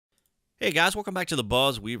Hey guys, welcome back to the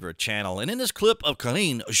BuzWeaver channel. And in this clip of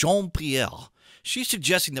Karine Jean-Pierre, she's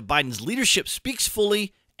suggesting that Biden's leadership speaks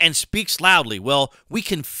fully and speaks loudly. Well, we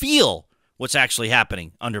can feel what's actually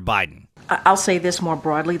happening under Biden. I'll say this more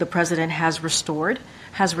broadly. The president has restored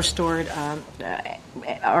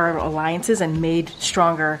our alliances and made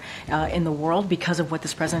stronger in the world because of what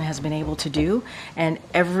this president has been able to do. And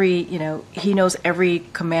he knows every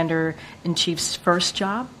commander-in-chief's first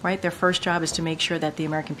job, right? Their first job is to make sure that the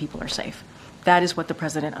American people are safe. That is what the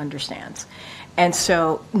president understands. And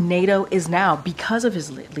so NATO is now, because of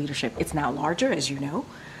his leadership, it's now larger, as you know.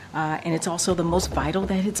 And it's also the most vital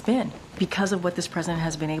that it's been because of what this president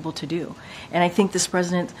has been able to do. And I think this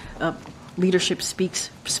president's leadership speaks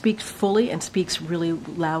fully and speaks really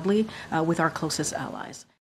loudly with our closest allies.